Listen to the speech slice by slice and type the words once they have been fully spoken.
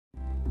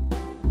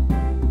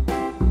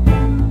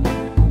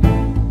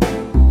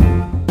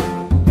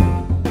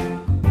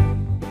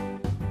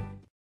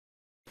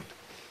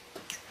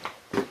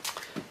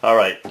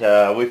Alright,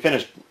 we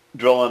finished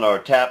drilling our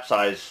tap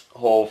size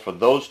hole for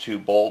those two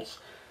bolts,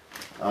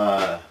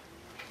 bolt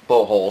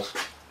holes,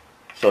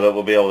 so that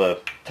we'll be able to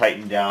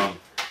tighten down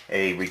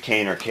a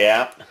retainer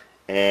cap.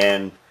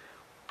 And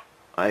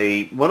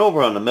I went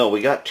over on the mill.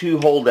 We got two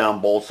hold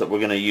down bolts that we're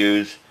going to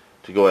use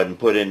to go ahead and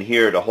put in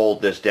here to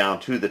hold this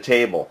down to the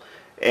table.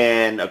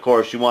 And of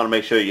course you want to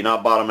make sure you're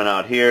not bottoming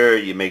out here.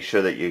 You make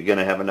sure that you're going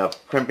to have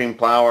enough crimping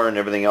power and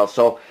everything else.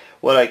 So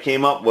what I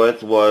came up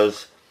with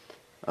was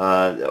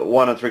 1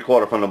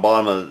 3/4 from the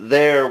bottom of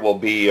there will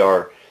be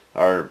our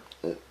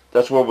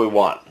that's where we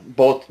want.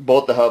 Both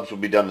the hubs will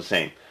be done the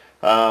same.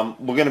 We're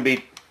going to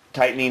be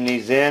tightening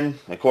these in.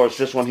 Of course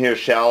this one here is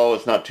shallow.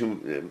 It's not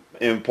too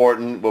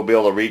important. We'll be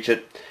able to reach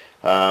it.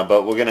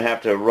 But we're going to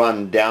have to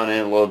run down in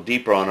a little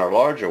deeper on our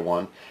larger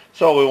one.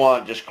 So we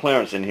want just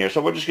clearance in here.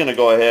 So we're just going to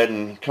go ahead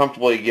and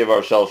comfortably give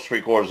ourselves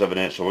 3/4 of an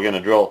inch. So we're going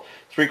to drill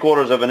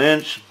 3/4 of an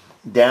inch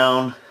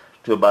down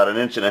to about 1.5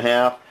 inches,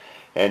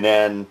 and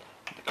then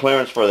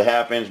clearance for the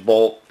 1/2 inch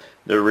bolt,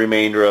 the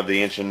remainder of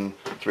the 1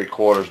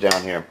 3/4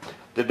 down here.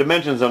 The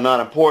dimensions are not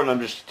important.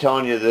 I'm just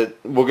telling you that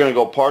we're going to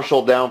go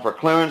partial down for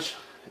clearance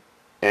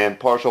and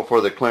partial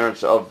for the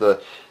clearance of the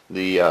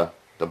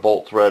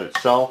bolt thread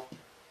itself.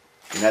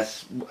 And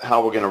that's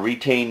how we're going to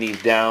retain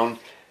these down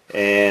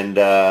and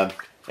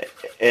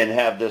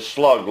have this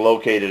slug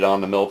located on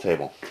the mill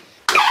table.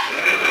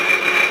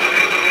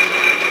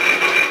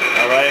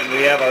 Alright,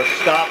 we have our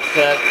stop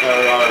set,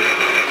 or our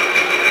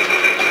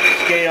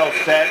scale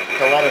set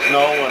to let us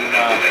know when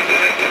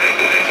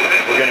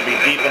we're going to be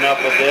deep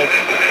enough with this.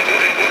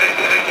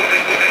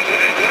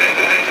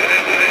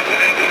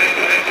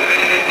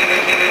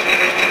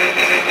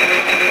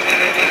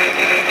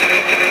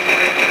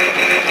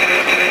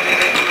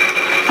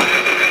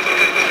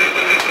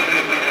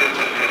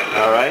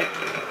 Alright,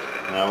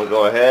 now we'll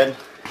go ahead,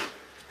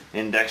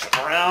 index it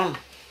around.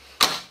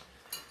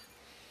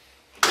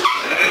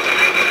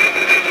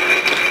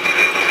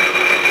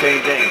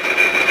 Same thing.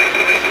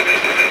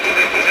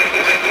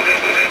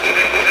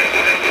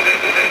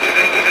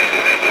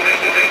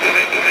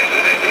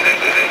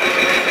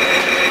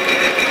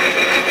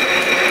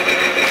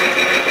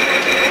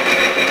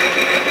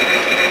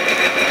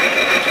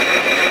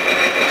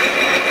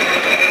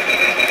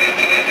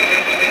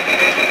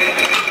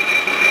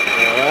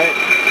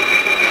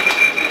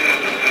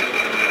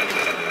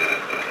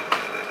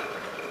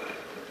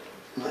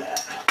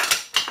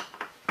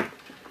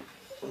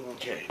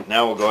 Okay,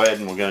 now we'll go ahead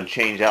and we're going to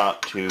change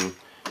out to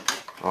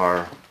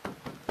our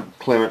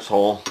clearance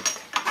hole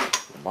at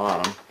the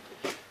bottom.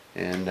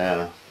 And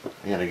I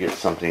got to get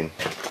something,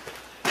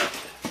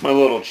 my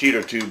little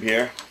cheater tube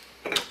here.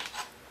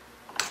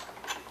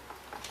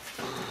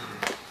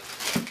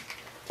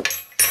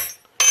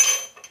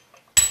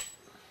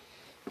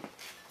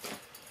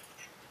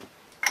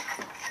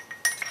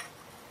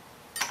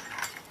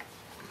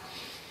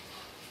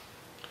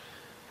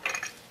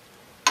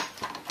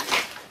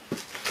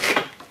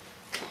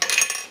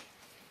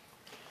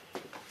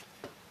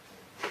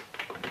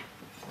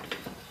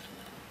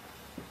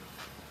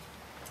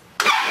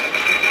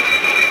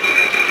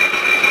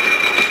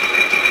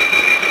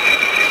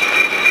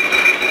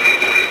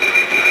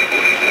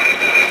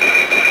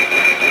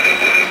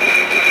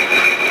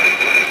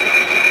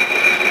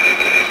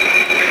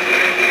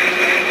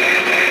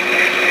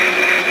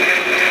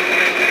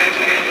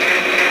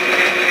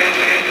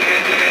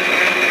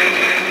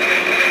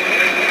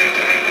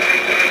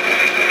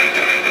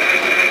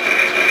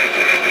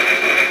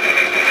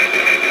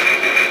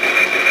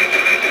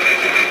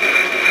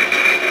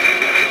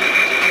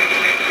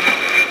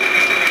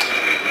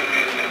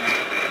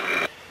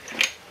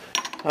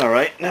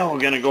 Alright, now we're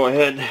going to go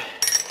ahead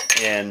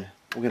and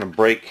we're going to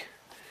break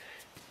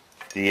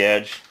the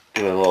edge,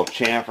 do a little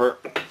chamfer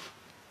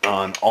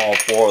on all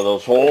 4 of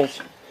those holes.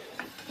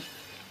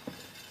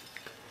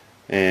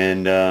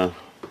 And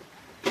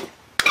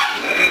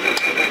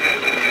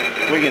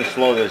we can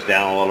slow this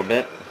down a little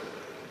bit.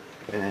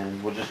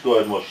 And we'll just go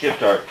ahead and we'll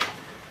shift our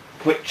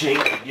quick change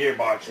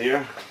gearbox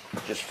here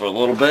just for a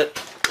little bit.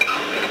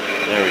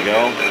 There we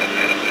go.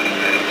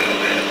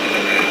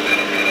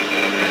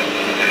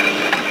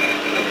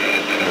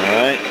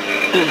 Alright,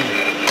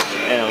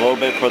 and a little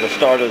bit for the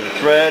start of the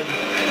thread.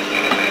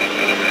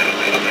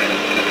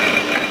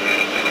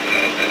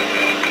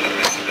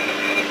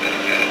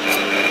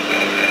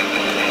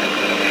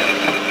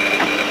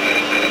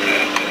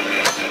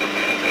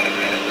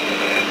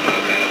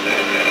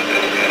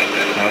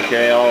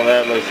 Okay, all of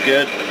that looks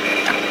good.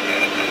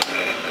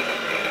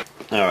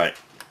 Alright,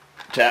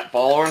 tap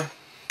follower.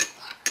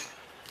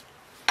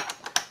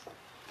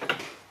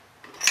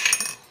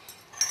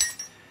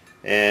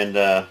 And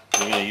we're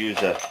going to use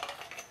a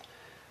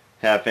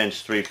 1/2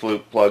 inch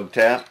 3-flute plug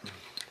tap.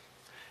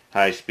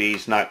 High speed,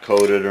 it's not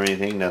coated or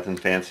anything, nothing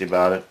fancy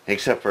about it,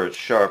 except for it's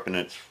sharp and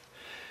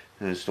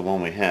it's the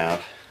one we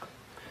have.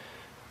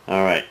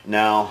 Alright,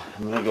 now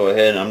I'm going to go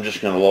ahead and I'm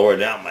just going to lower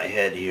down my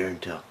head here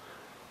until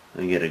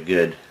I get a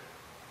good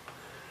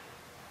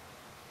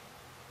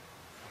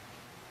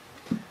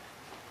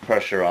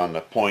pressure on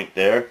the point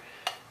there,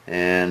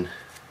 and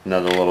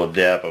Another little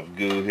dab of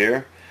goo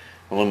here,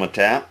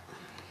 Alumatap.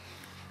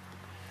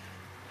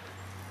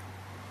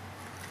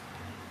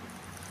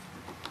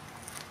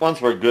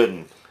 Once we're good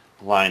and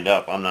lined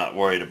up, I'm not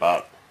worried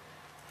about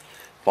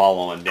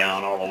following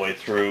down all the way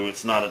through.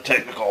 It's not a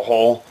technical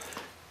hole.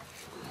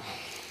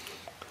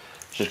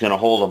 It's just going to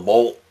hold a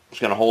bolt. It's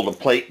going to hold a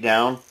plate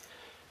down.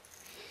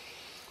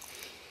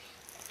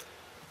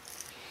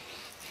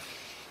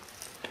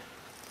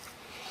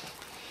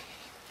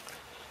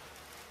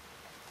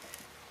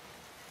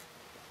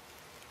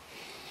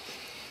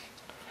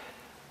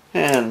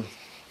 And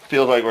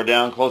feels like we're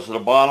down close to the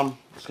bottom.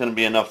 It's going to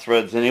be enough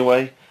threads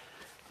anyway.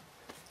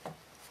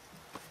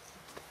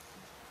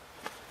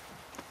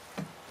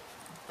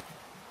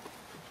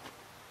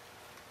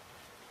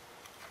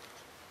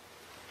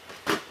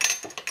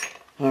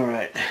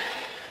 Alright.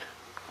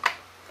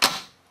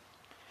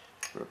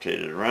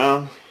 Rotate it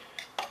around.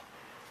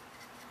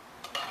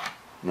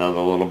 Another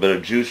little bit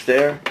of juice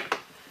there.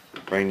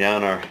 Bring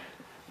down our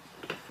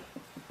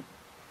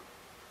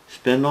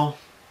spindle.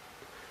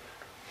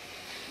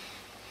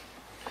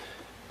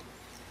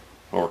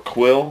 Or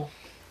quill,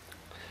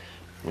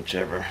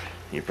 whichever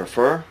you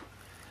prefer.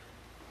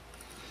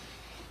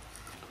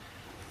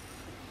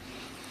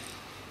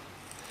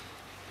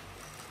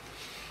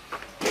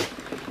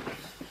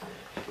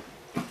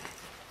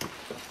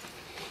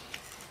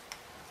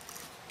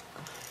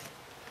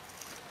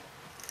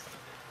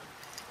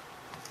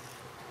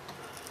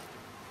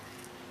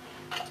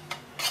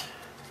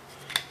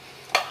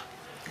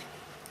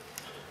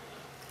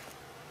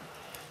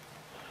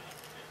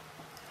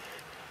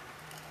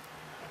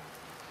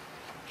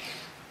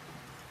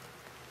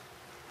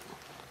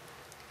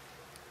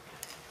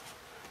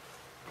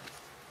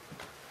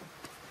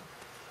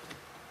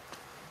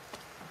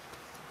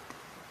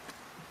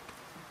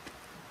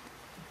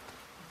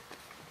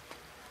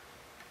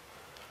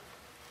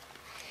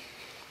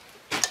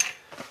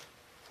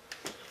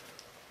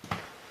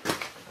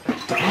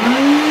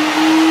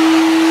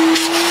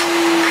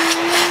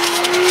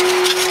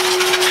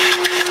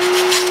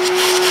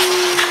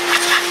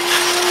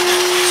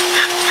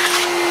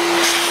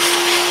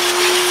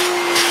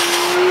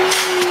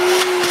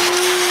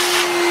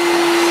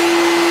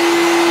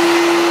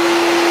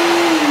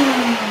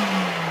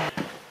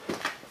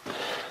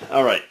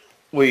 Alright,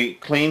 we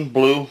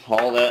blew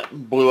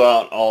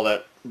out all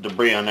that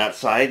debris on that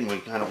side, and we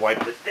kind of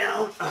wiped it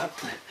down.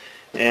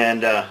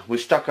 And we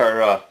stuck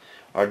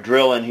our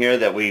drill in here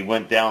that we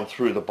went down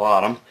through the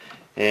bottom.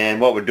 And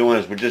what we're doing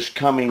is we're just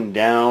coming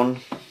down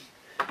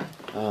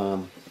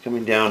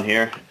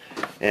here,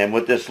 and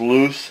with this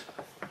loose,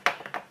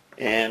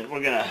 and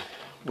we're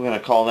gonna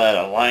call that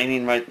a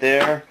lining right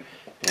there,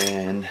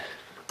 and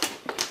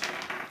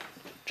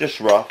just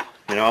rough,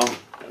 you know.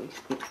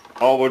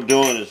 All we're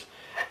doing is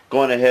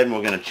going ahead and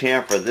we're going to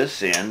chamfer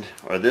this end,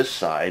 or this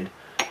side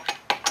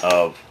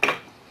of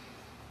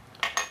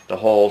the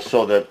hole,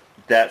 so that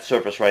that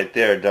surface right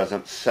there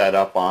doesn't set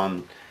up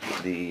on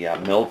the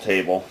mill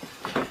table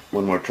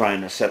when we're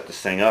trying to set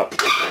this thing up.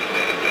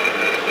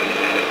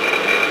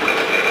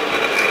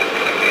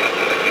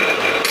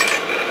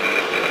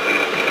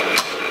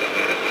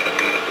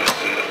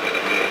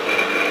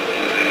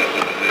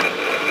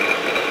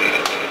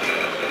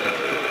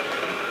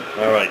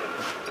 Alright,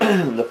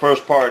 the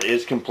first part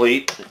is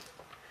complete.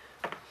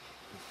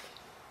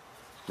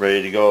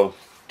 Ready to go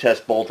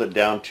test bolt it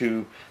down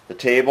to the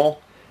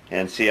table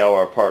and see how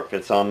our part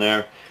fits on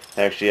there.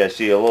 Actually, I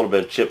see a little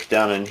bit of chips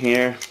down in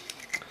here,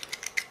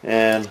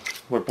 and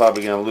we're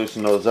probably going to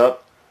loosen those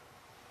up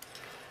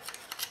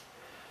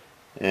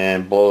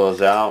and blow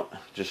those out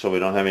just so we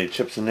don't have any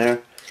chips in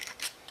there.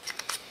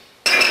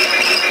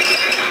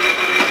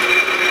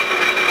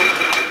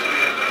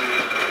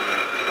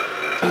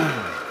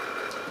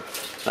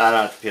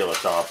 Not to peel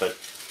this off, but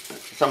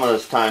some of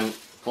this time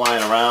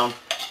flying around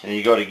and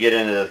you go to get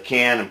into the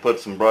can and put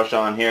some brush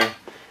on here,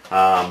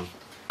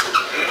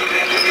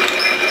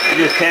 you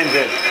just tend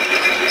to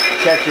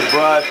catch your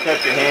brush,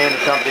 catch your hand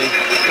or something.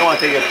 You don't want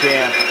to take a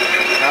chance.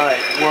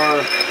 Alright, we're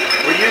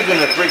using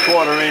a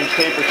 3/4 inch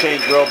taper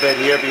shaped drill bit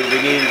here because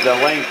we need the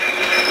length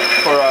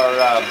for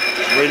our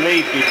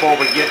relief before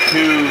we get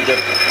to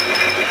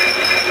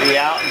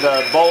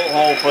the bolt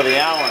hole for the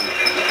Allen.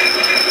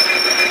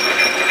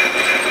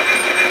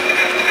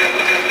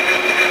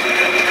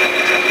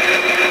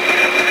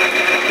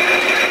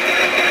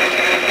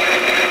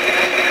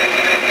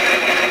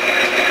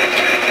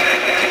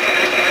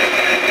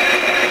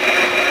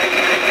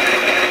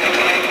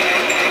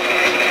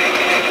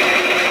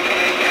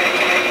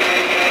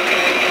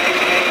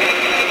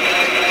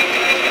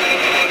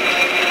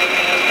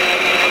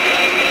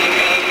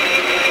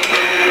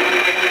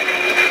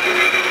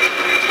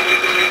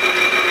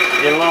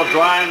 Get a little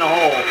dry in the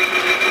hole.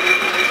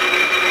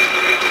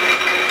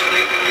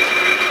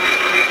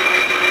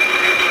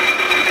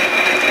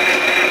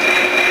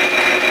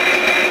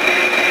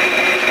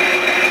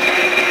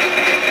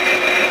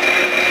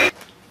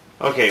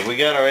 Okay, we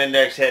got our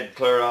index head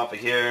cleared off of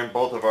here, and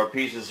both of our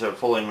pieces are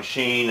fully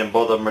machined, and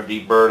both of them are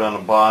deburred on the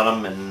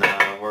bottom, and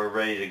we're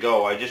ready to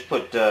go. I just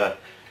put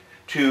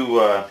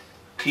two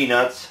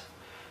T-nuts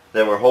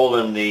that were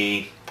holding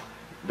the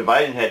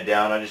dividing head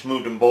down. I just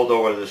moved them both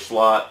over to the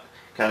slot,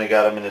 kind of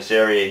got them in this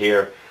area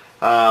here.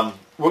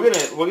 We're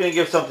gonna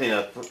give something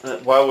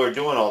while we're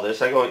doing all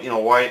this. I go, you know,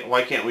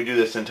 why can't we do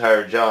this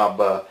entire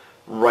job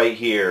right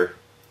here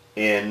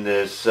in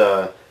this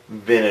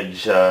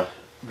vintage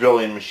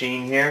drilling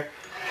machine here?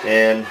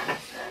 And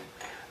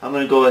I'm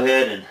gonna go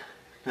ahead and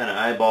kind of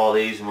eyeball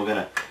these, and I'm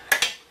gonna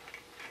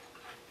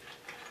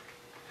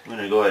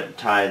go ahead and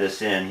tie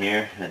this in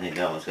here. I think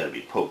that one's got to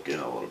be poked in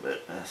a little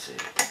bit. Let's see.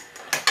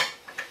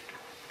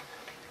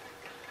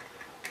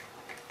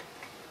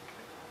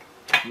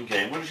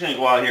 Okay, we're just going to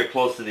go out here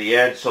close to the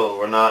edge so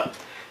we're not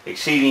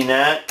exceeding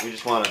that. We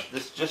just want to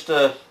just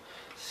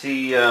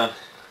see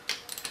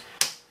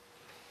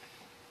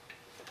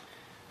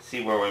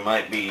where we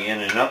might be in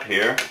and up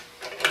here,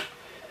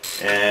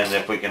 and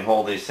if we can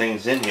hold these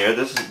things in here.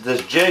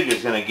 This jig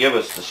is going to give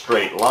us the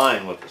straight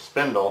line with the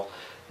spindle,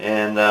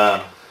 and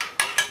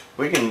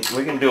we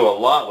can do a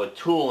lot with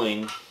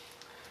tooling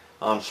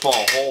on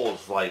small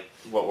holes like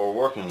what we're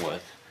working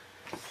with.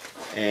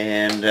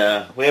 And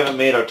we haven't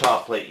made our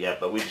top plate yet,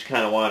 but we just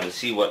kind of wanted to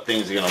see what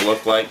things are going to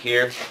look like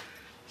here.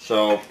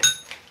 So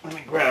let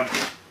me grab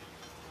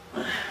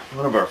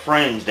one of our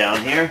frames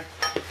down here,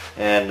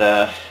 and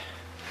I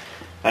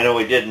know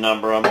we did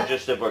number them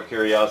just for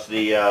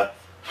curiosity.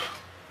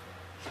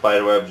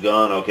 Spiderweb's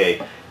gone.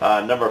 Okay,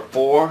 number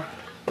 4,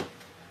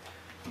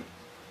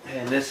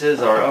 and this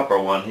is our upper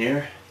one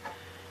here.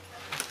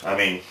 I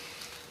mean,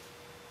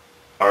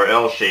 our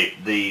L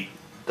shape, the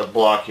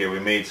block here we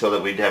made so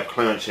that we'd have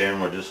clearance here, and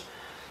we're just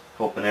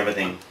hoping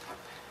everything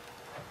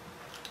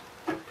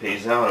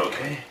pays out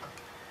okay.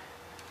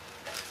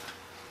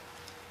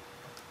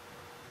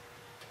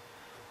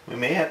 We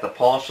may have to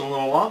polish a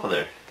little off of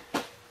there.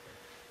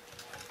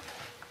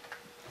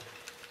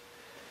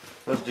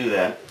 Let's do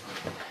that.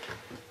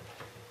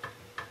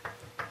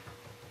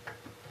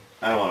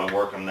 I don't want to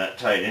work them that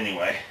tight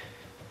anyway.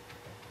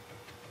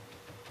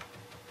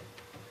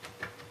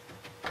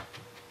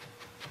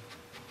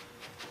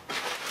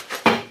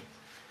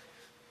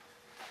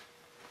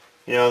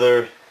 You know,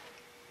 there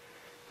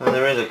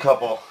is a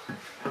couple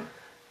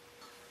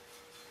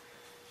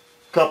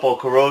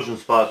corrosion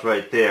spots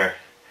right there,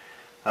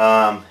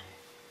 and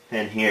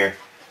here.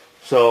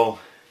 So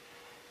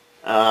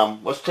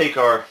let's take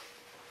our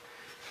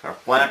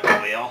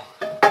flapper wheel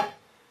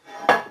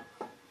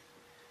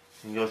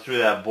and go through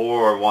that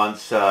bore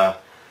once,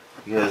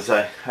 because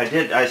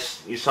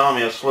you saw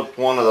me, I slipped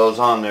one of those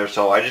on there,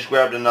 so I just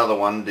grabbed another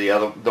one.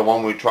 The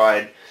one we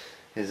tried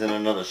is in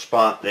another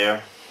spot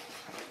there.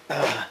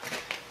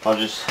 I'll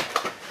just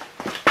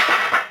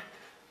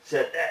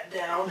set that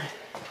down.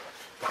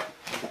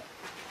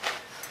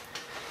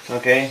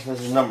 Okay,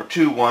 this is number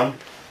 2 one.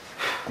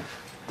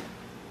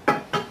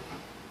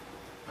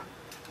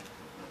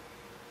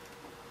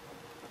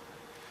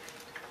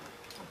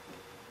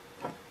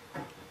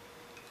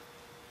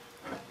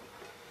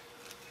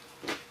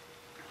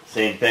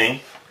 Same thing.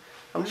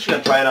 I'm just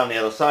going to try it on the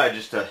other side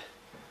just to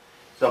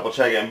double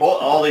check it. And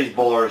all these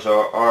bowlers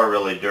are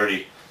really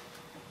dirty.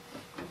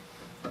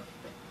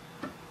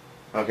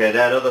 Okay,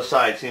 that other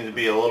side seems to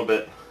be a little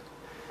bit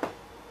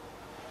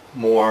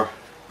more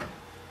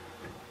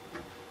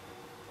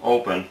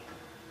open.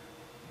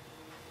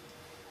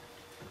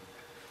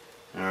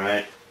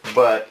 Alright,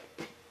 but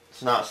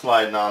it's not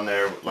sliding on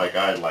there like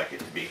I'd like it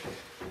to be.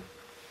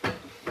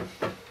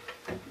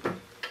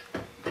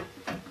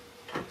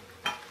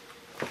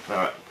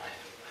 Alright,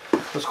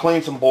 let's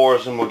clean some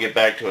bores and we'll get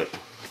back to it.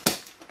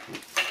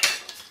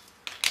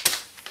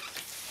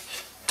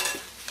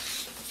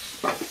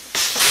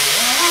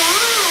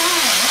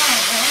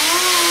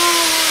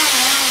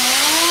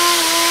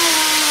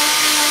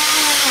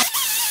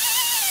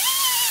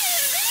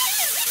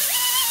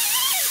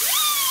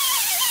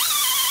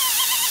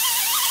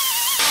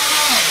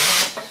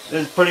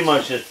 This is pretty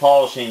much just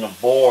polishing the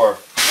bore.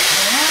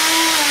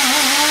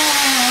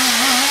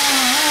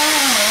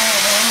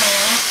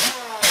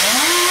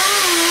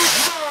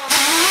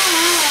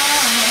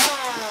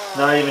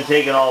 Not even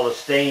taking all the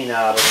stain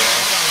out of it,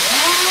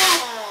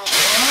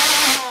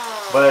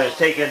 but it's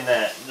taking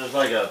that. There was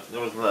like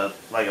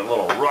a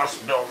little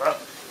rust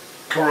buildup,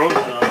 corrosion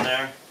on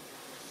there.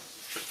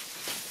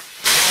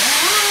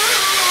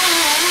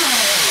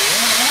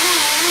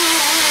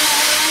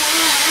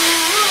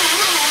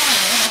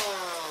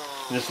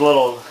 This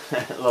little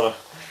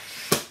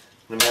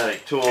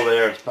pneumatic tool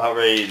there, it's about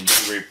ready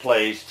to be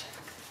replaced,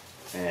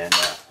 and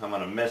I'm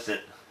going to miss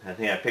it. I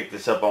think I picked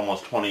this up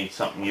almost 20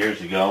 something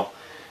years ago.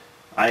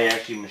 I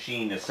actually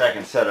machined a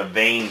second set of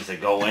vanes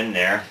that go in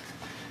there,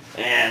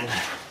 and a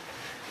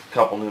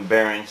couple new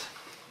bearings.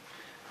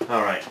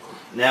 Alright,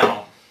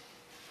 now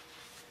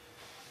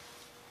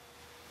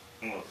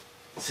we'll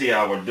see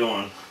how we're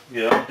doing.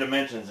 You know,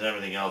 dimensions and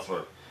everything else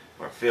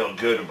we're feeling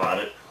good about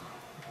it.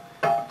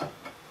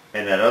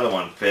 And that other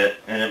one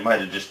fit, and it might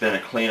have just been a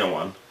cleaner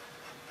one.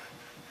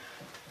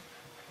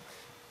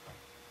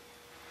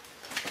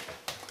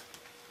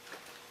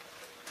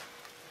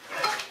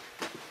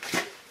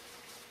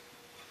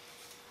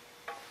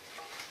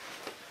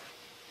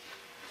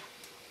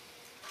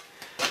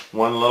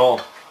 one little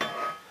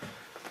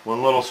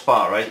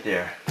spot right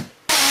there.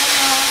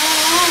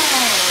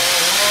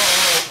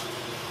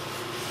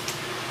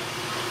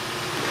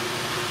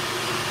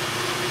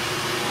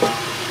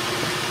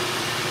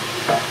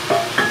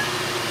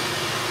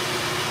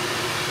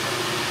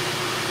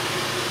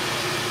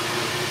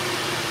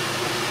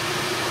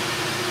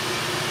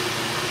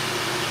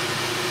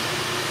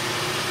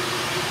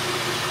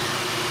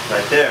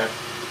 Right there.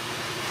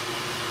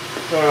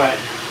 Alright.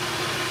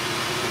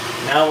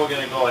 Now we're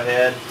going to go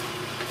ahead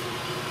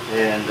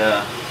and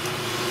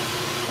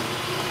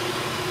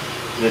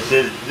this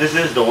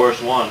is the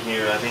worst one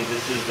here. I think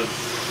this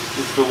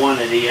is the one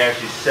that he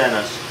actually sent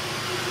us,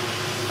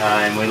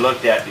 and we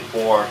looked at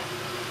before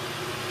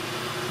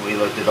we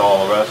looked at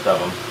all the rest of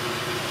them.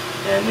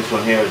 And this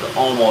one here is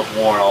almost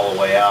worn all the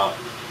way out.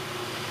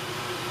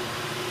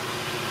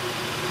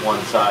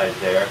 One side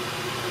there.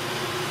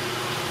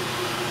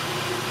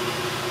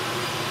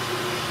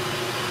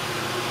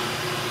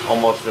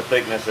 Almost the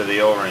thickness of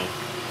the O-ring.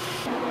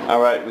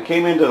 Alright, we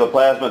came into the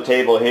plasma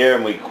table here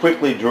and we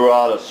quickly drew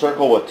out a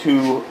circle with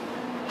 2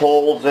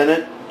 holes in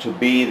it to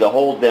be the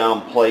hold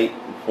down plate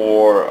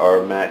for our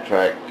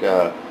Mattrack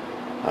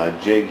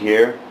jig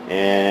here.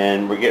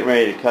 And we're getting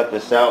ready to cut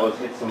this out. Let's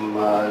get some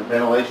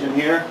ventilation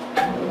here.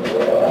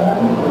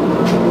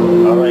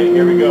 Alright,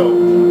 here we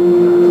go.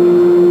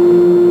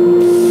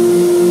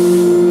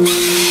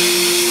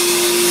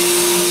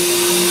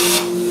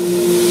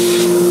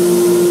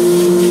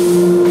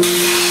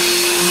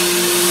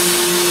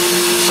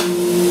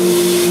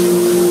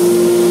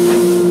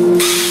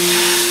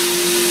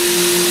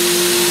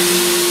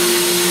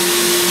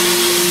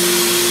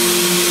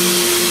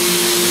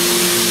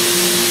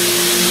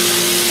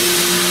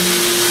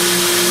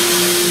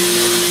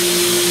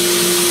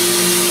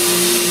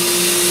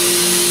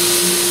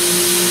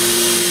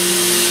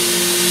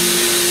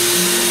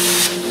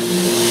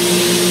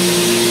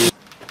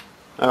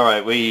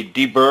 Alright, we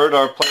deburred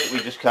our plate we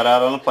just cut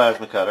out on the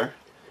plasma cutter,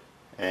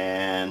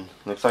 and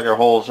looks like our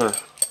holes are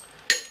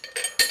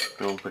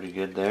doing pretty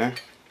good there.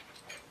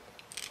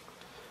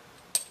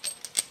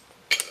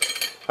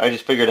 I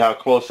just figured how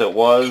close it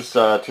was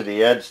to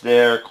the edge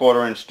there.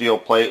 1/4 inch steel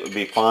plate would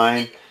be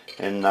fine,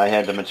 and I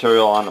had the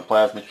material on the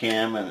plasma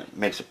cam and it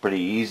makes it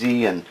pretty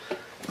easy. And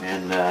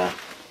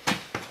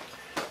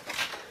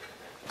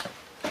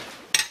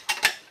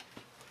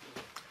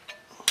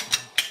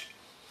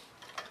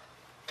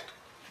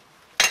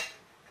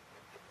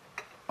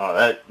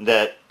oh,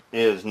 that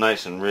is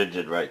nice and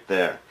rigid right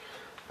there.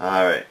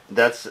 All right,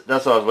 that's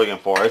what I was looking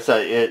for. It's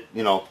a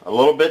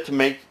little bit to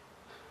make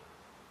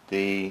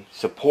the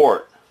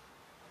support,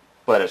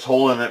 but it's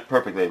holding it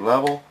perfectly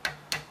level.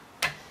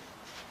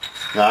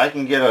 Now I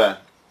can get a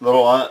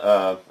little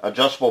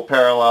adjustable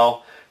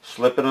parallel,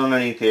 slip it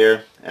underneath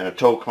here, and a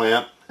toe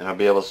clamp, and I'll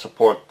be able to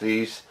support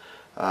these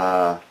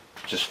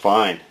just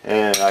fine.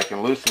 And I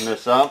can loosen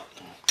this up,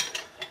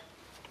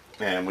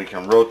 and we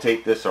can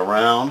rotate this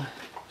around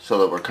so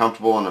that we're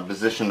comfortable in the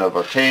position of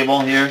our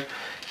table here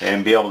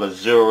and be able to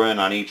zero in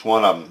on each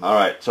one of them.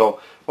 Alright, so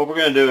what we're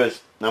going to do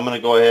is I'm going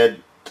to go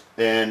ahead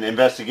and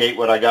investigate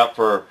what I got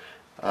for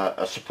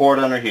a support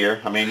under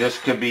here. I mean, this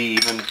could be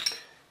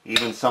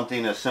even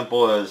something as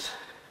simple as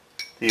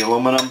the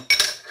aluminum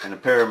and a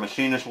pair of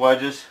machinist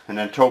wedges and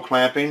then toe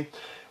clamping,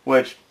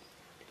 which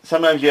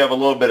sometimes you have a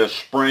little bit of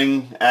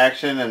spring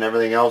action and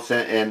everything else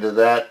into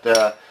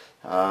that.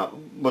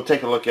 We'll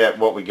take a look at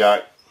what we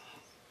got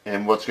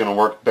and what's going to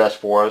work best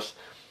for us,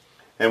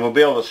 and we'll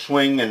be able to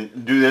swing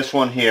and do this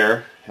one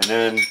here, and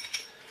then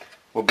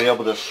we'll be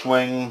able to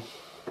swing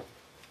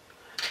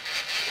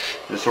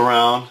this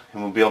around,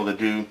 and we'll be able to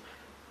do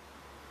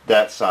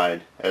that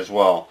side as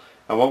well.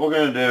 And what we're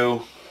going to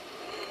do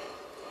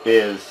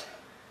is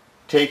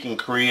take and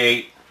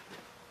create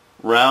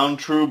round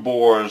true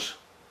bores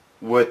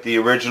with the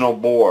original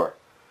bore,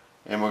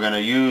 and we're going to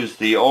use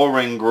the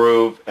O-ring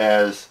groove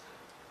as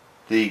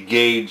the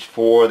gauge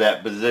for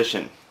that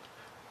position.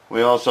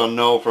 We also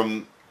know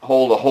from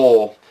hole to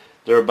hole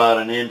they're about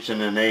 1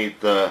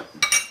 1/8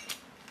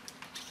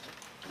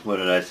 what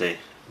did I say?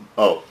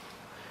 Oh,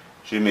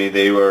 excuse me,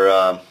 they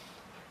were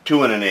 2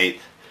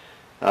 1/8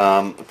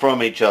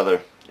 from each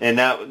other, and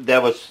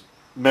that was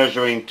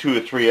measuring 2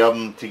 or 3 of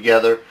them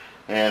together,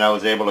 and I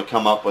was able to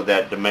come up with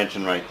that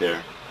dimension right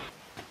there.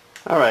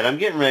 Alright, I'm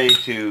getting ready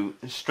to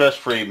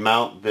stress-free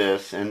mount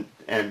this, and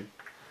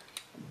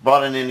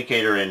brought an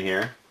indicator in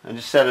here. I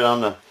just set it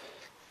on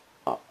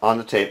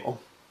the table.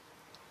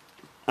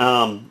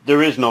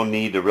 There is no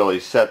need to really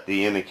set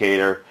the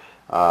indicator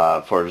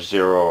for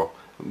 0,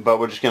 but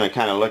we're just going to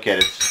kind of look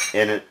at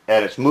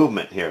its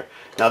movement here.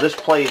 Now this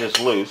plate is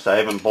loose. I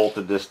haven't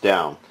bolted this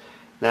down.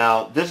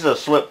 Now this is a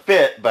slip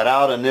fit, but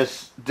out in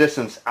this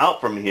distance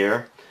out from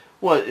here,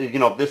 well, you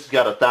know, this has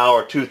got 1,000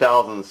 or 2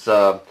 thousandths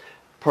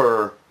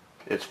per,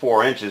 it's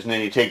 4 inches, and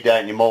then you take that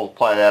and you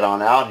multiply that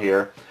on out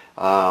here.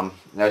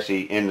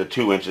 Actually in the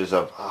 2 inches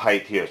of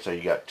height here, so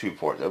you got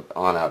 2/4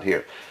 on out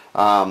here.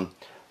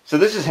 So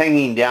this is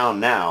hanging down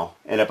now,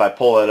 and if I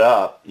pull it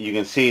up, you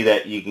can see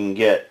that you can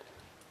get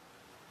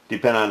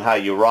depending on how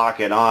you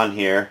rock it on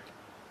here,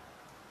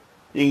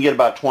 you can get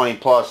about 20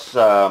 plus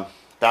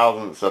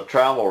thousandths of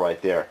travel right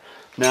there.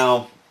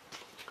 Now,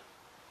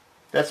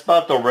 that's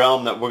about the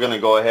realm that we're going to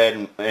go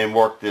ahead and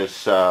work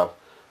this, the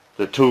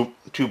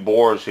two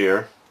bores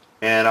here.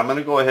 And I'm going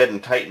to go ahead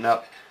and tighten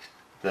up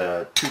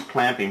the two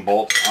clamping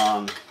bolts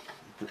on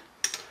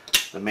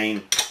the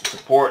main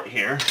support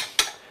here.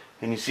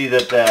 And you see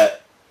that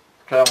that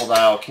travel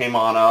dial came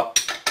on up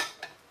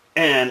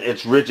and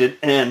it's rigid,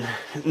 and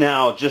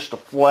now just the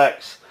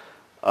flex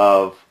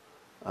of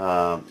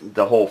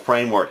the whole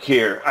framework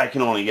here, I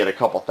can only get a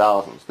couple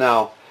thousandths.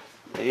 Now,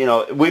 you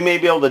know, we may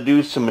be able to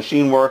do some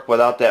machine work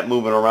without that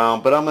moving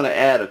around, but I'm going to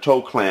add a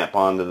toe clamp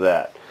onto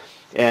that.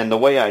 And the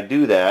way I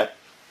do that,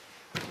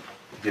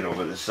 get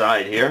over the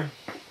side here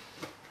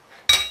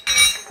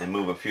and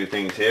move a few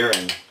things here,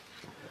 and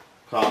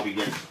coffee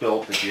gets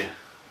spilt if you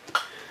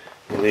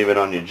leave it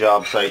on your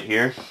job site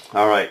here.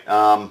 Alright,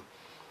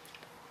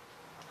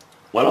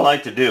 what I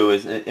like to do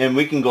is, and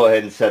we can go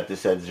ahead and set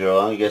this at 0.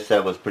 I guess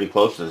that was pretty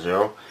close to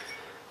 0.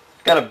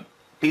 Got a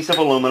piece of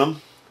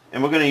aluminum,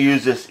 and we're going to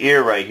use this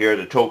ear right here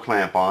to toe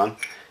clamp on.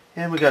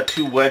 And we got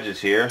two wedges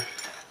here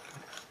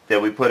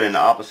that we put in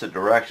opposite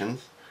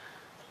directions.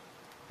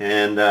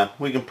 And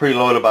we can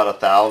preload about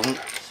 1/1000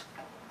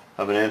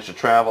 of an inch of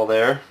travel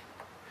there.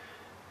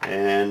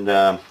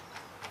 And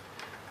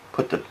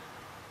put the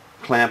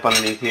clamp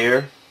underneath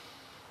here,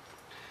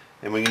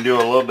 and we can do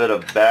a little bit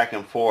of back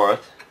and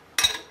forth.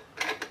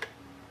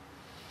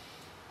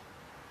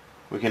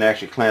 We can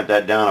actually clamp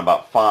that down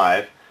about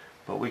 5,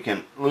 but we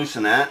can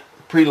loosen that,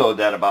 preload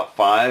that about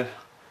 5,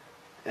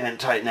 and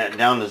tighten that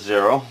down to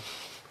 0,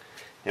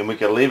 and we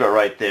can leave it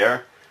right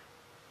there.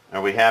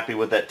 Are we happy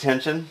with that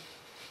tension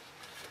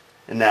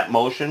and that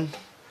motion?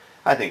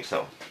 I think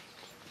so.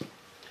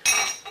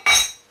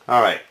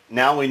 Alright,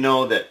 now we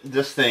know that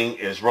this thing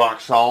is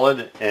rock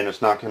solid and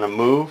it's not going to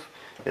move.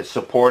 It's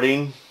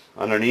supporting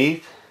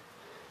underneath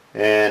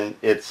and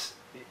it's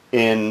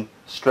in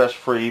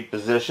stress-free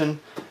position.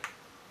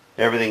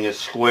 Everything is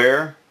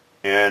square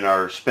and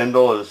our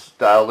spindle is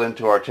dialed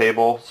into our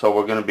table, so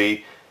we're going to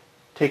be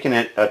taking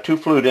a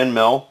 2-flute end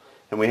mill,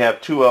 and we have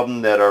 2 of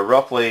them that are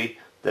roughly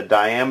the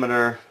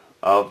diameter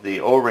of the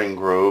O-ring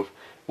groove,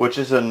 which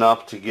is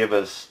enough to give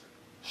us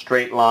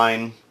straight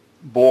line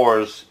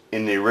bores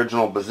in the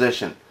original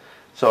position.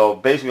 So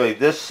basically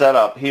this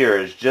setup here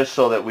is just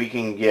so that we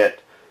can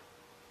get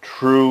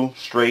true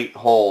straight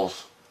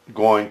holes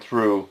going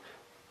through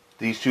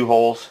these 2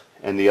 holes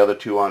and the other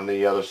 2 on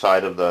the other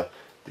side of the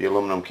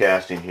aluminum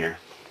casting here.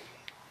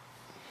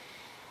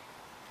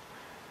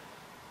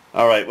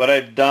 Alright, what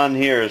I've done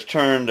here is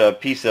turned a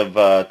piece of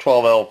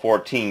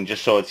 12L14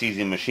 just so it's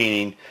easy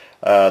machining,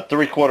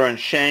 3/4 inch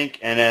shank,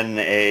 and then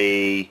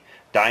a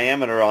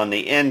diameter on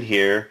the end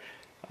here,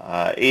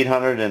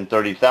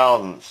 830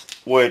 thousandths,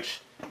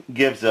 which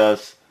gives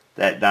us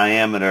that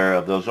diameter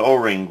of those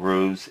O-ring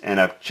grooves, and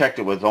I've checked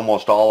it with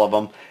almost all of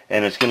them,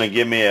 and it's going to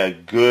give me a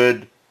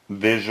good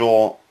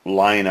visual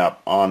lineup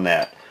on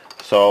that.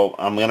 So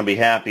I'm going to be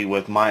happy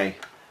with my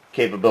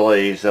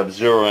capabilities of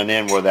zeroing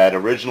in where that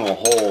original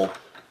hole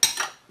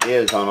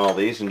is on all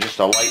these, and just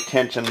a light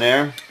tension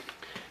there.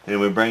 And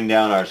we bring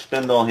down our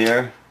spindle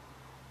here,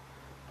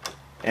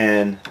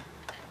 and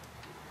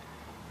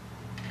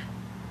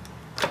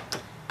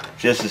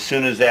just as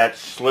soon as that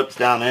slips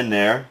down in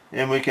there,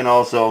 and we can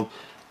also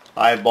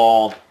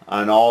eyeball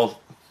on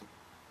all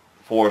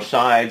 4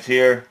 sides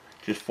here,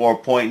 just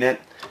 4-pointing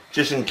it,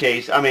 just in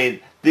case. I mean,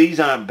 these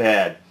aren't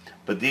bad,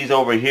 but these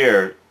over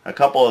here, a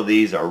couple of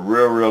these are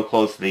real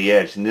close to the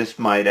edge, and this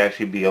might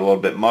actually be a little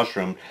bit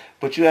mushroomed,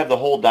 but you have the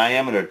whole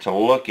diameter to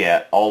look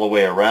at all the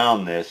way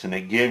around this, and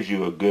it gives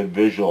you a good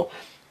visual.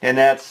 And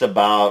that's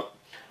about,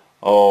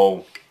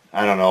 oh,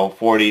 I don't know,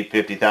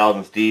 40-50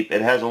 thousandths deep.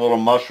 It has a little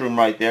mushroom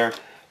right there,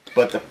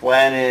 but the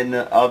flat end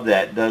of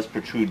that does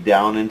protrude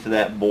down into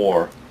that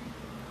bore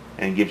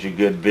and gives you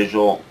good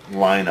visual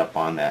lineup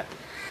on that.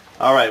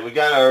 Alright, we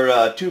got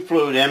our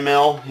 2-flute end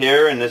mill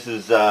here, and this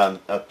is a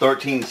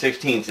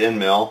 13/16 end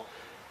mill,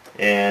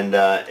 and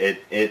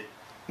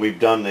we've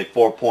done the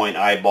 4-point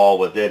eyeball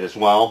with it as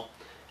well,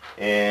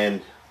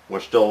 and we're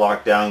still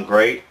locked down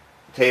great.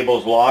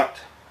 Table's locked,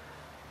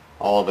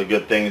 all the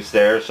good things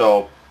there.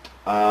 So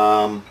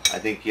I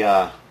think,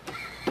 yeah,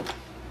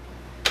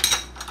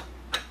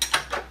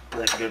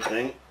 that's a good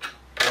thing.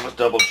 I was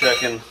double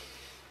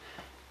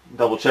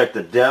check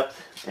the depth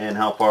and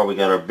how far we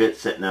got our bit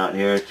sitting out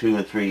here.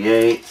 2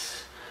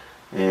 3/8,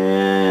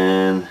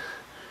 and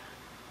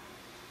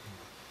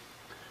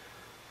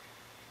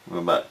we're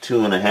about 2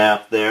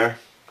 1/2 there.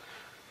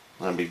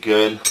 That'll be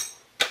good.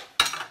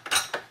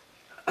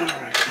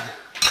 Alright.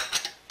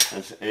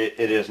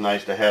 It is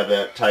nice to have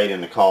that tight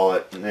in the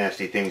collet.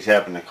 Nasty things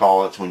happen to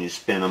collets when you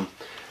spin them.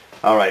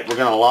 Alright, we're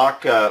gonna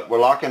lock, we're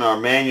locking our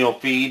manual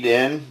feed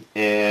in,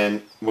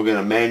 and we're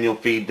gonna manual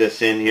feed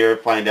this in here,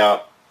 find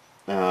out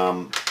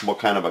what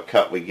kind of a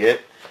cut we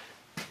get.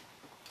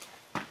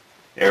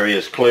 Area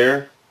is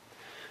clear.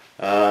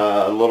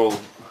 A little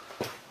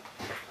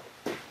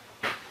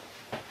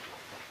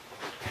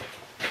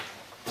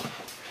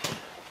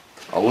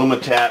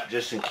Alumatap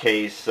just in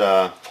case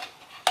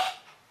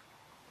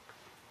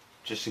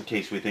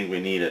we think we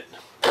need it.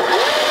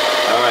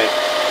 Alright,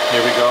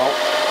 here we go.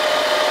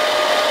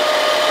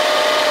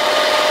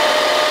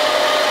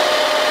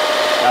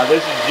 Now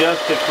this is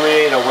just to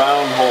create a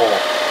round hole.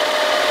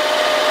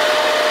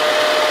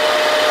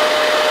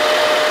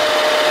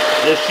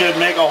 This should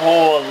make a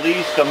hole at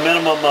least a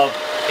minimum of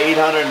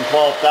 812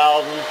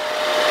 thousandths,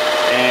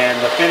 and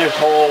the finished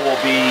hole will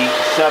be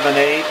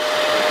 7/8.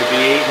 It could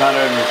be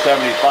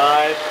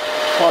 875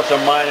 plus or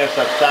minus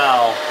a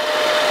thou.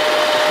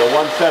 The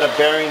one set of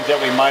bearings that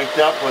we mic'd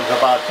up was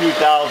about 2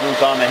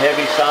 thousandths on the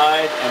heavy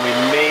side, and we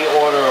may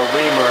order a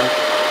reamer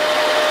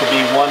to be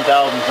 1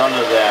 thousandth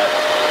under that.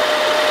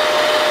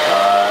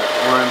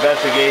 We're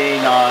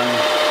investigating on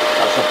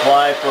a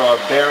supply for our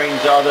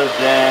bearings other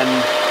than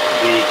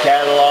the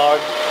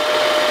catalog,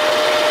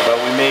 but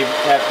we may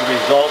have to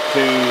resort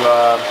to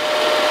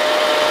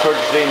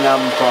purchasing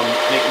them from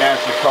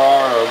Mattracks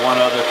or one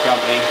other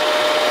company.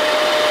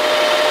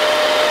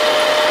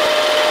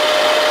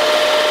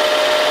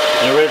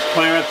 There is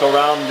clearance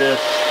around this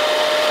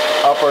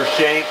upper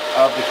shank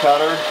of the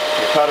cutter.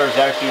 The cutter is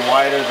actually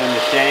wider than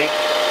the shank.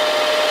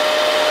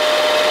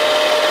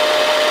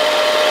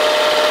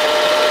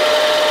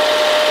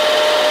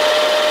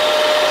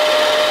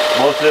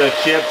 Most of the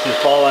chips is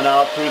falling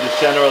out through the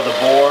center of the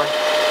bore.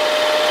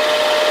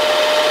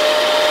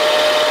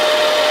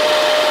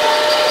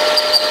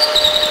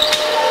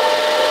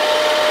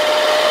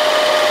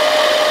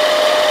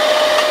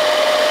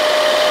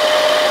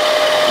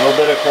 A little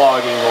bit of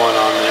clogging going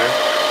on there.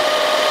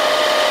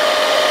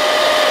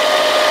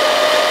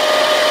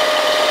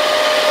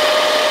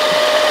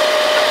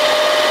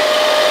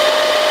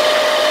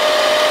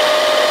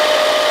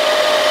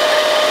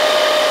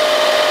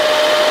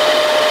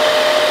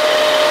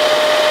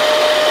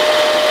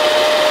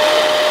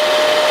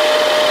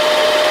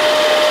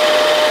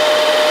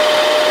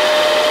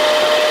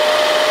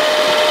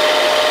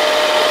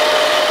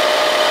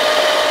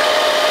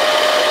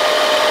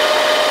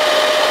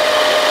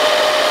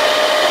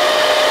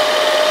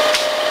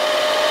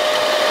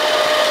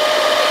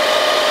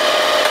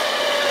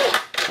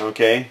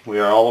 Okay, we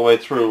are all the way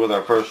through with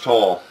our first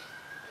hole.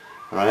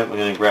 Alright, we're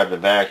going to grab the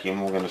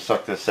vacuum, we're going to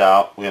suck this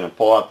out, we're going to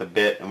pull out the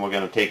bit, and we're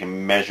going to take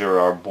and measure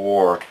our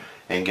bore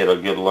and get a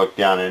good look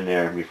down in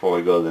there before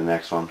we go to the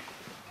next one.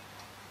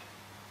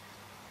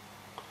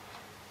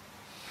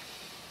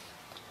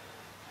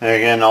 And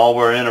again, all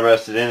we're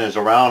interested in is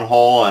a round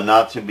hole and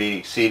not to be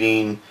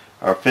exceeding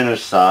our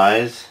finished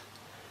size.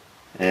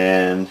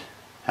 And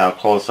how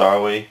close are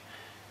we?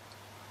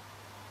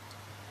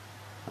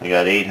 I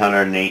got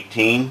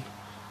 818.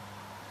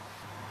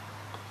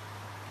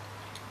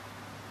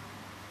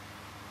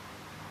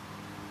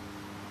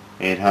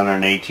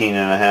 $818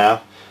 and a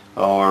half.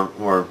 Oh,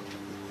 we're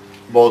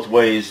both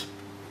ways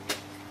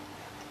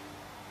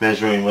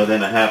measuring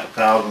within a half a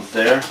thousandth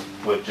there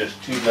with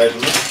just 2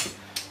 measurements.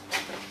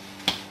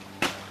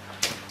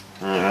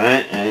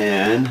 Alright,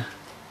 and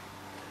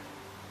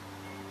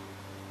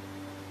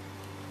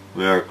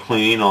we are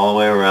clean all the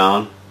way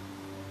around.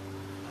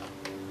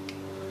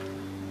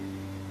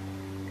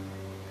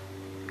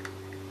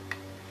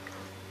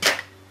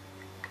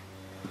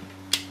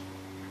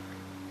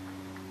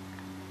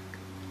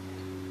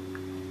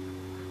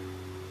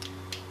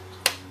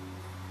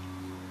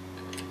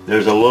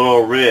 There's a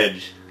little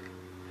ridge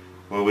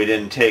where we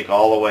didn't take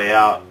all the way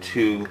out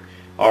to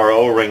our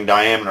O-ring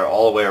diameter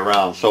all the way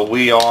around. So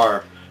we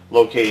are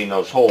locating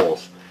those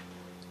holes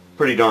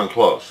pretty darn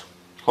close.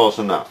 Close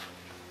enough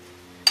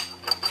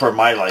for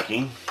my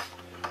liking.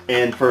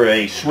 And for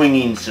a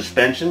swinging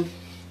suspension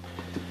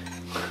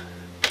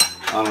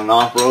on an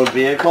off-road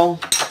vehicle,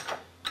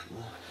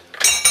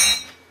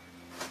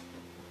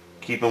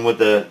 keeping with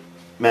the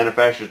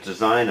manufacturer's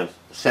design of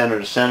center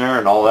to center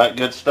and all that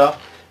good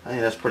stuff, I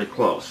think that's pretty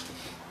close.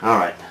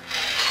 Alright,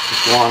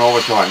 let's go on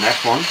over to our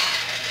next one.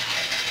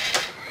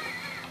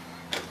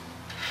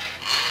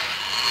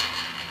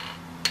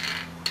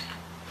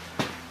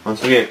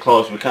 Once we get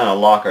close, we kind of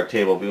lock our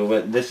table.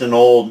 This is an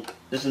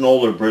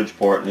older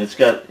Bridgeport, and it's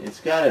got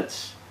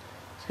its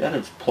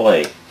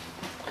play.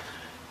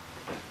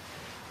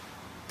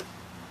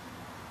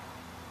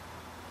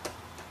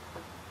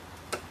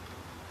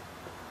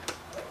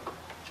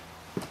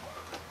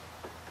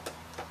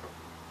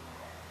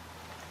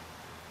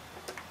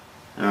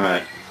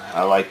 Alright,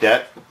 I like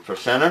that for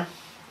center.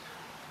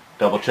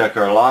 Double check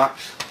our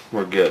locks.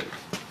 We're good.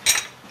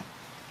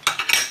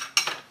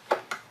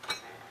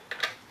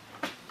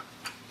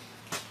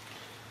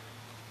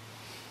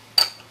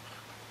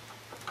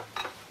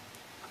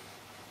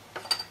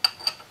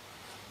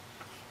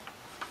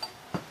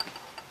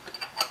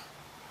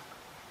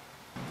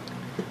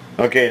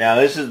 Okay, now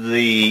this is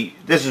the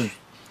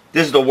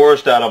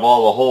worst out of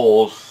all the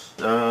holes.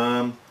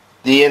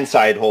 The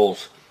inside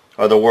holes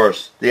are the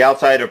worst. The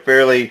outside are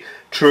fairly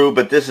true,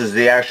 but this is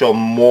the actual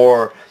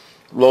more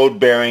load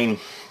bearing,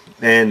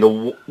 and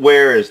the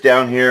wear is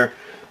down here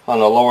on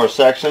the lower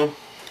section.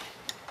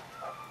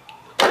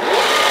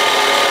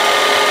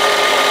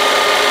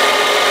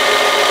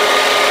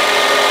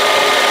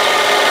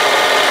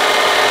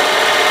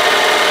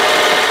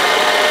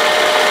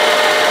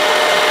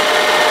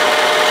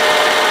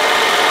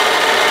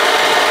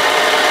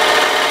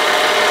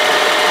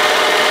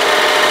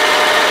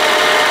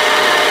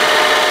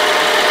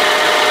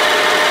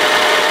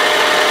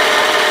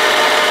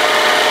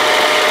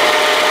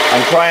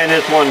 I'm trying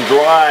this one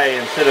dry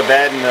instead of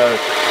adding the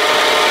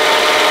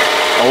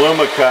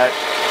Alumicut.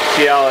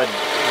 See how it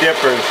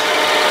differs.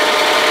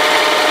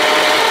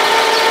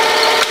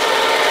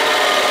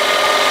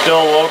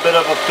 Still a little bit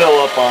of a fill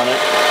up on it.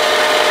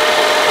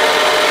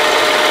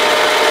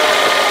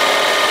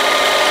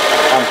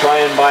 I'm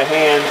trying by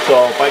hand,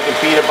 so if I can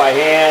feed it by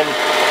hand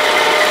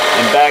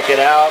and back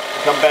it out,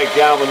 come back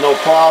down with no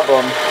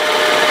problem,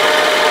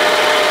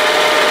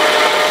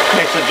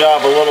 makes the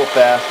job a little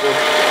faster.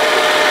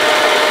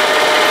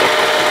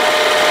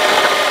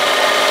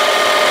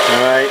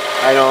 Alright,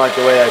 I don't like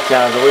the way that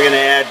sounds, but we're going to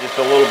add just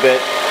a little bit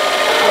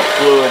of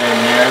fluid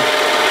in there.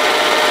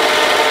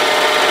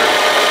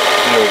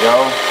 There we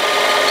go.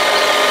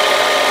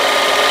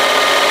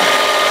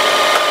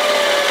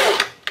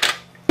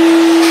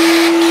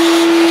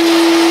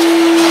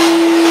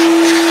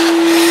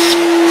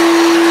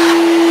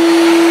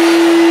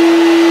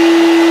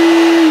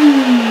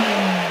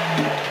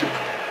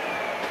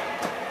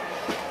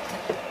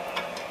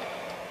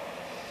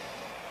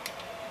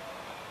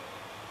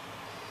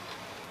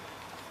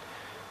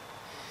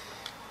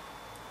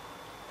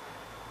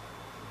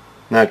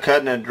 Now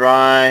cutting it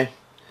dry,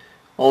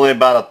 only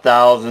about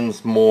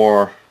 1/1000th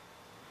more.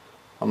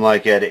 I'm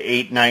like at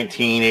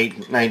 819,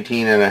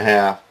 819 and a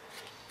half.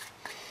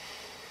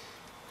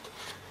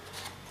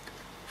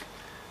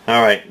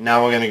 Alright,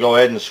 now we're going to go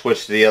ahead and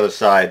switch to the other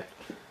side.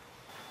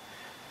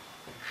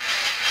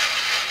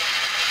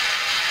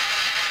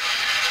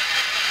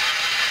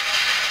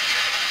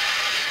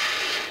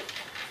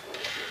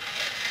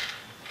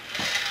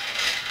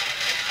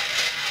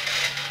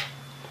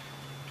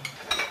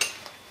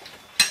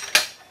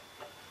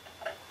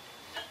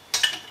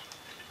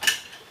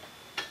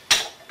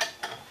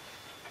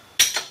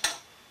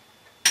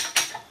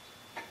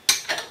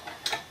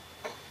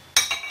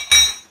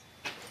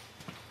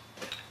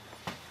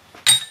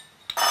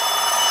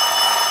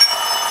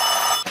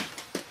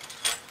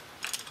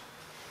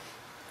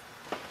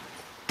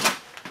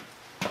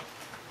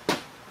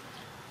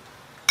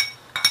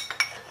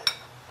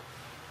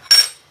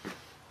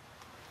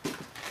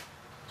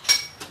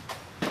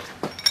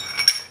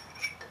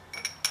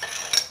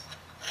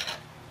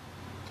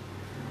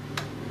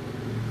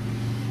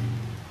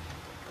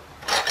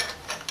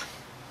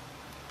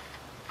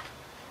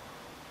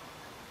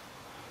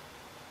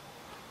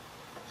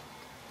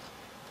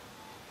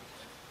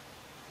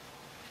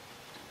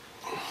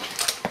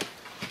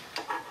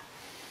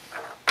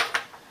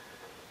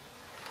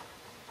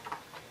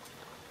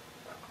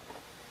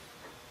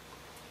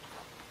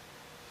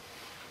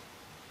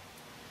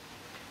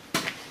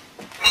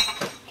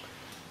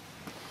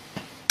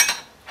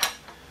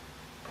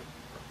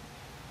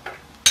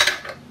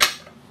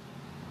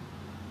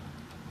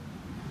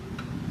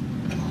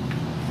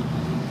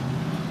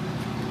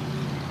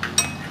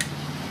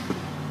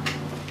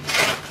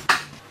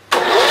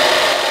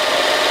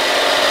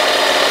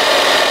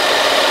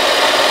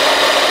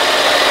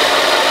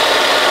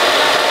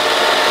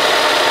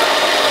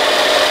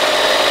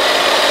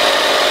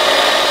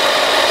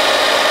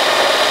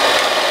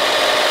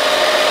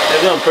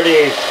 Doing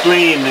pretty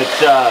extreme.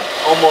 It's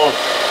almost,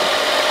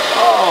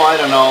 oh, I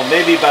don't know,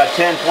 maybe about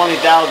 10,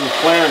 20,000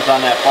 clearance on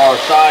that far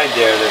side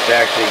there. That's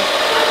actually,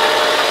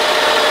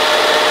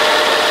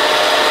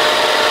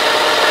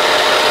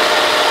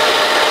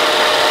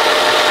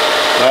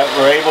 but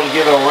we're able to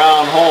give it a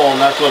round hole, and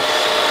that's what's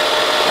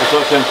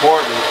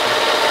important.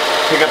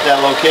 Pick up that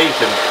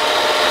location.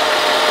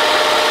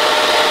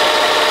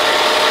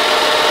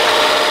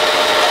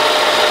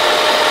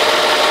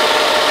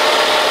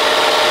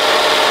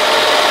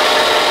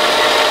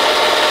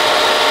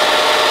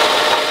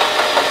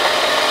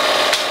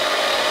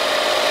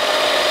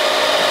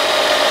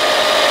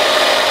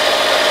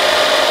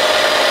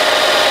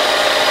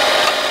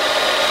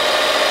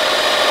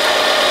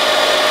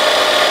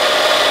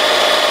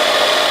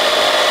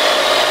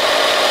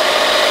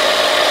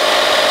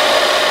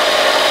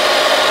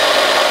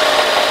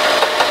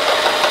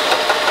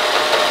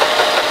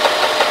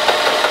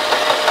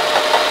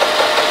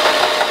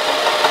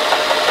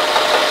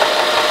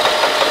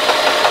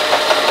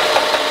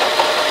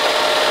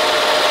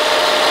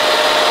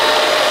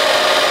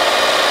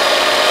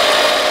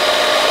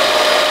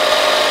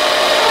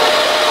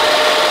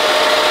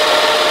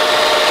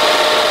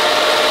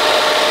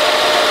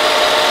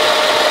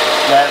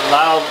 That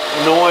loud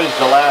noise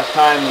the last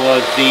time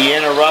was the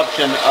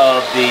interruption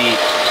of the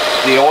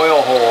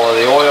oil hole, or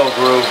the oil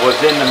groove was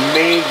in the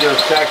major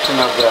section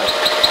of the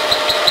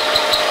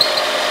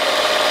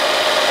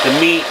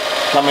meat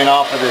coming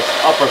off of this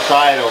upper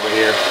side over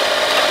here.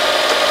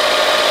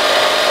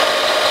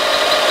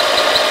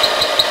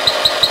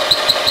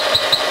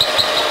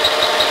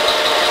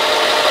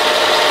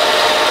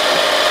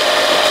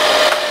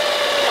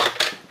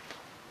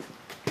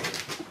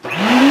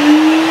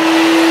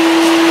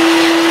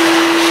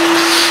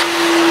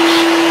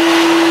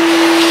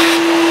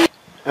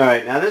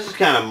 Alright, now this is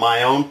kind of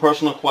my own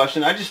personal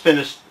question. I just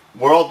finished,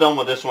 we're all done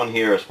with this one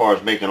here as far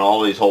as making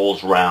all these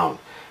holes round.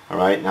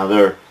 Alright, now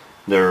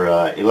They're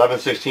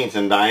 11/16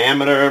 in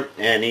diameter,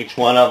 and each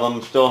one of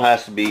them still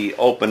has to be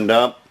opened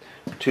up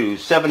to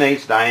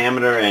 7/8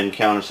 diameter and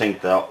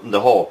countersink the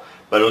hole.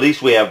 But at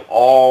least we have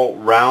all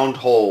round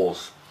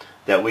holes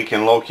that we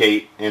can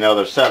locate in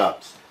other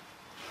setups.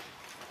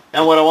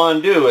 And what I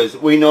want to do is,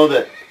 we know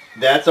that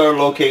that's our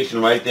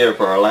location right there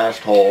for our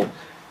last hole,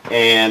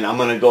 and I'm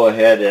going to go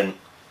ahead and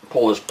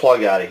pull this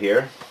plug out of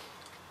here,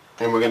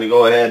 and we're going to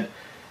go ahead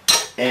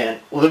and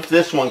lift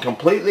this one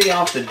completely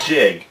off the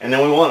jig, and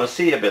then we want to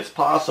see if it's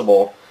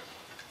possible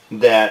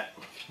that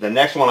the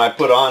next one I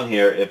put on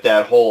here, if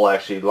that hole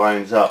actually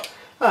lines up.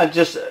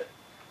 Just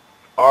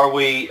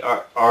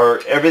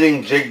are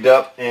everything jigged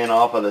up and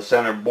off of the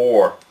center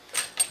bore?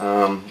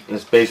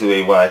 That's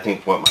basically what I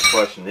think what my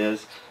question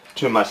is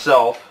to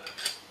myself.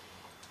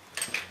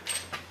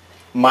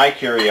 My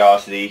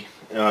curiosity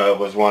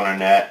was wondering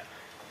that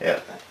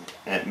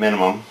at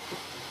minimum.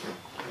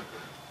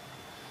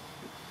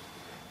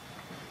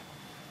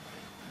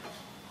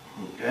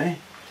 Okay,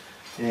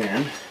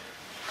 and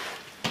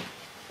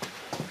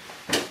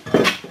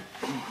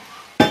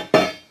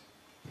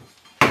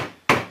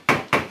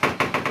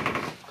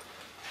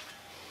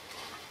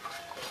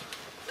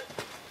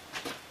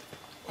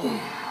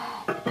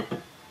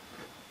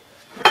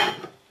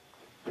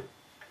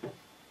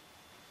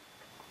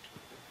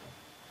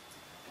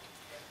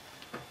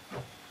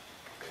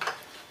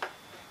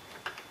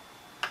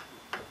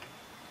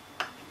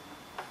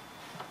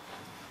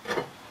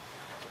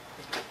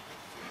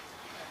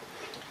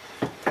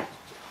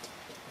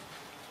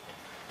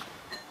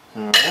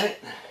alright,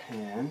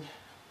 and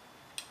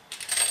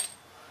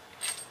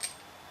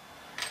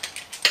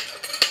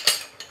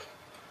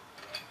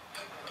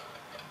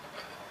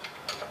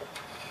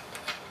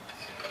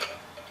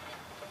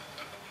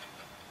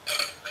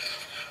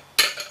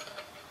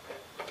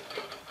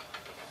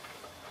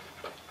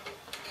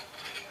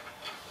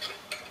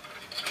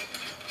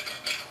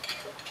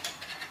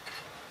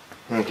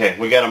okay,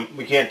 we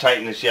can't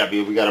tighten this yet,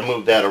 but we gotta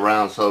move that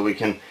around so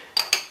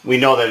we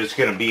know that it's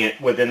going to be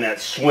within that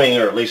swing,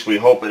 or at least we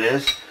hope it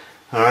is.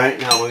 Alright,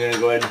 now we're going to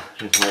go ahead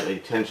and just lightly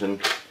tension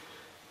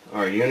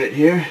our unit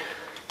here.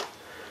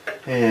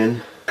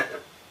 And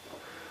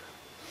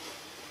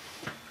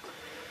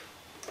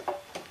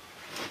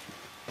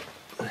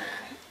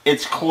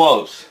it's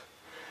close,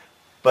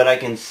 but I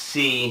can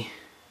see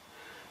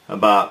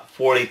about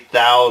 40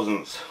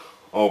 thousandths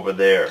over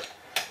there.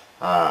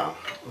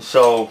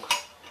 So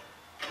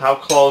how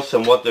close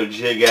and what their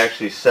jig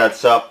actually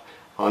sets up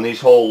on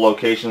these hole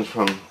locations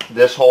from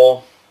this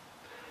hole,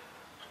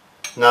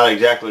 not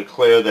exactly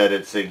clear that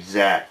it's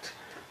exact.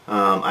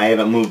 I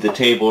haven't moved the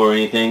table or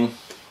anything,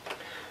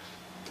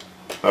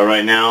 but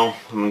right now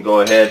I'm going to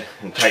go ahead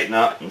and tighten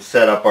up and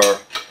set up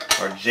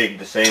our jig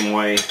the same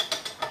way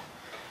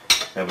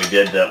that we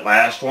did that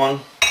last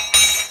one,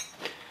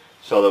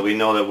 so that we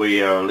know that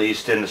we are at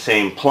least in the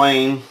same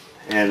plane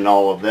and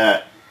all of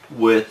that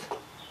with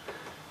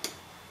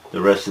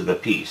the rest of the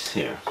piece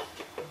here.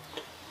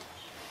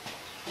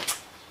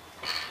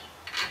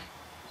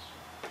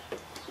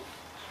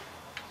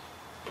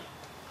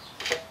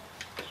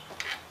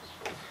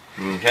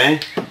 Okay,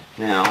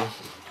 now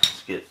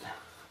let's get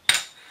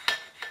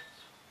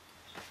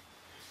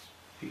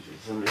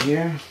pieces under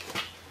here.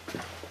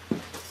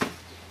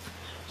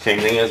 Same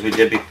thing as we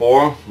did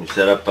before. We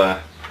set up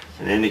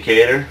an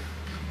indicator,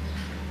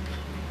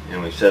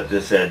 and we set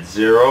this at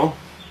 0,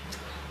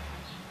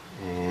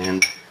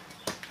 and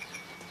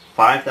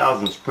 5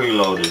 thousandths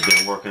preload has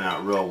been working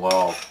out real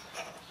well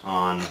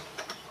on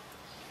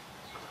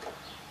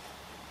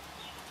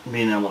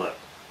being able to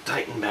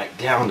tighten back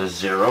down to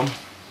 0.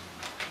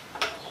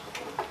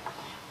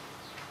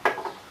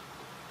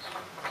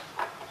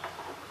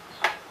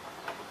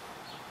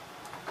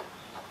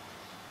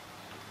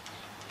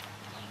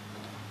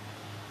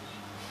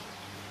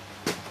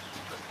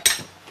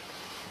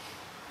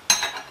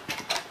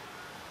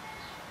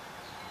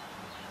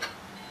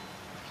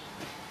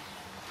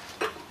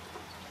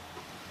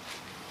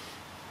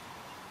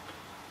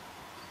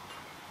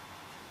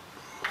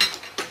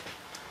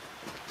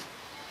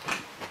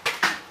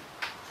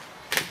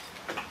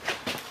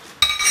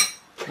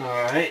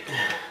 Alright,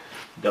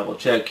 double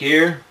check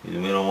here. We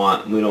don't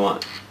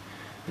want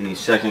any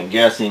second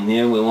guessing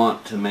here. We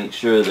want to make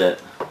sure that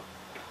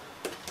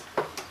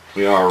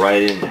we are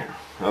right in there.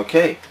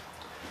 Okay,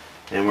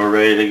 and we're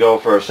ready to go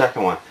for our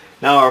second one.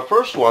 Now our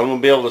first one we'll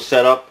be able to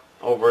set up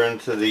over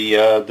into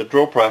the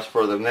drill press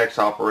for the next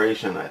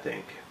operation, I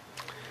think.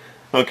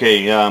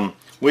 Okay,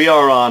 we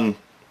are on,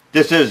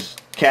 this is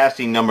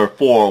casting number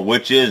 4,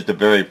 which is the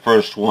very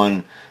first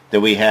one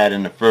that we had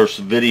in the first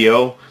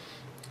video.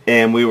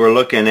 And we were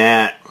looking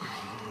at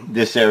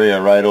this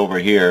area right over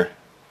here,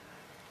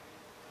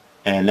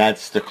 and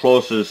that's the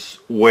closest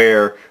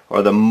wear,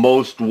 or the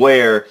most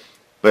wear,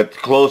 but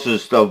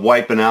closest of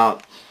wiping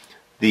out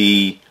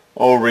the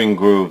O-ring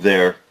groove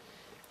there.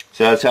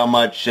 So that's how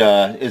much,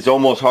 it's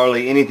almost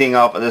hardly anything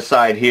off of this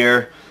side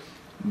here,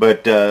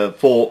 but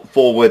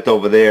full width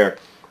over there.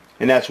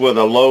 And that's where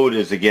the load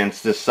is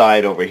against this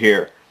side over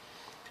here.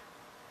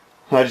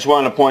 I just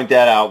wanted to point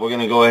that out. We're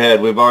going to go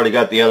ahead. We've already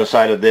got the other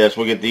side of this.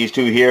 We'll get these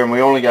two here, and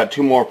we only got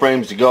 2 more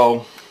frames to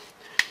go,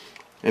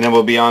 and then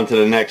we'll be on to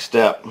the next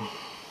step.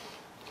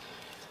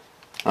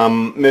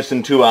 I'm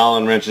missing 2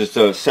 Allen wrenches,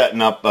 so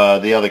setting up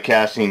the other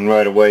casting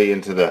right away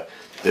into the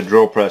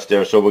drill press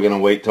there, so we're going to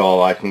wait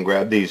till I can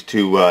grab these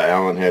 2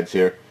 Allen heads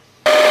here.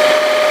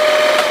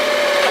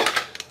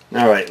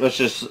 Alright, let's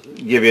just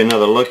give you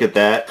another look at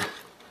that,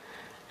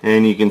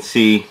 and you can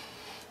see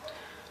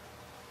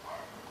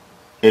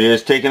it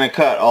is taking a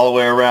cut all the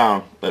way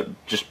around, but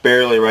just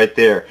barely right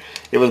there.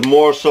 It was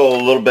more so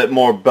a little bit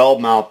more bell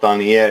mouth on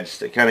the edge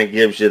that kind of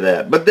gives you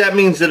that. But that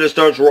means that it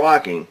starts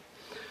rocking.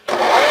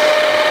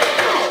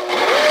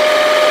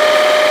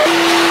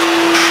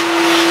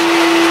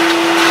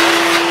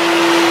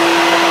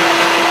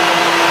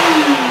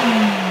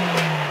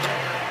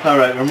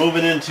 Alright, we're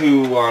moving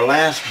into our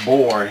last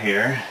bore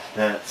here.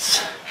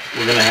 That's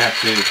we're going to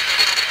have to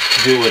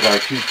do with our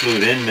 2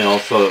 flute end mill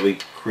so that we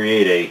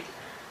create a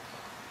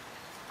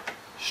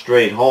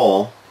straight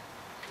hole.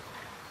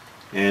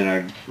 And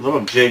our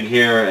little jig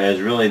here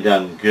has really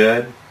done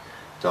good.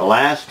 The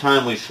last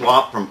time we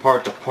swapped from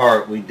part to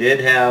part, we did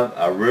have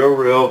a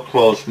real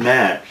close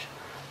match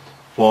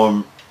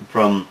from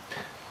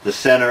the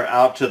center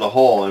out to the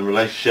hole in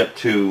relationship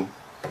to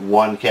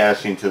one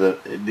casting to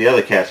the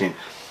other casting.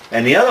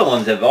 And the other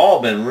ones have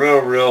all been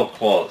real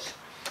close.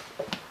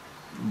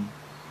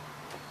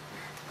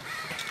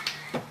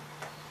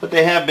 But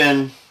they have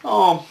been,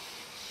 oh,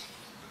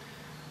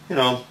 you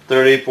know,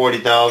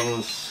 30-40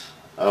 thousandths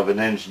of an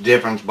inch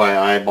difference by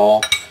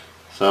eyeball.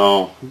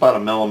 So about a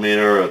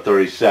millimeter or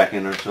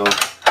 32nd or so.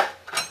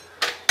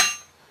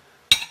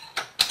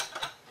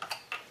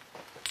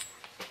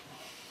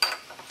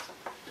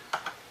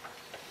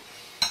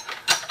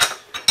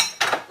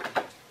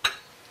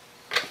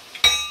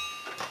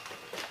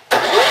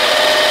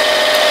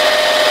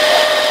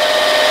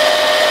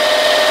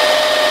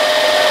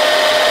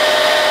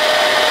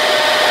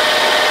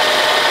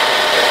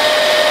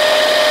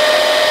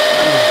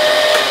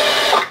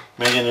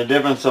 Making a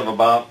difference of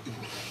about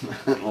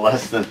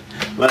less than a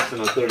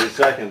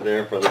 32nd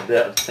there for the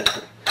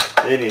depth.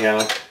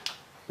 Anyhow,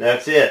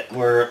 that's it.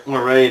 We're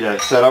ready to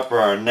set up for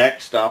our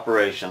next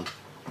operation.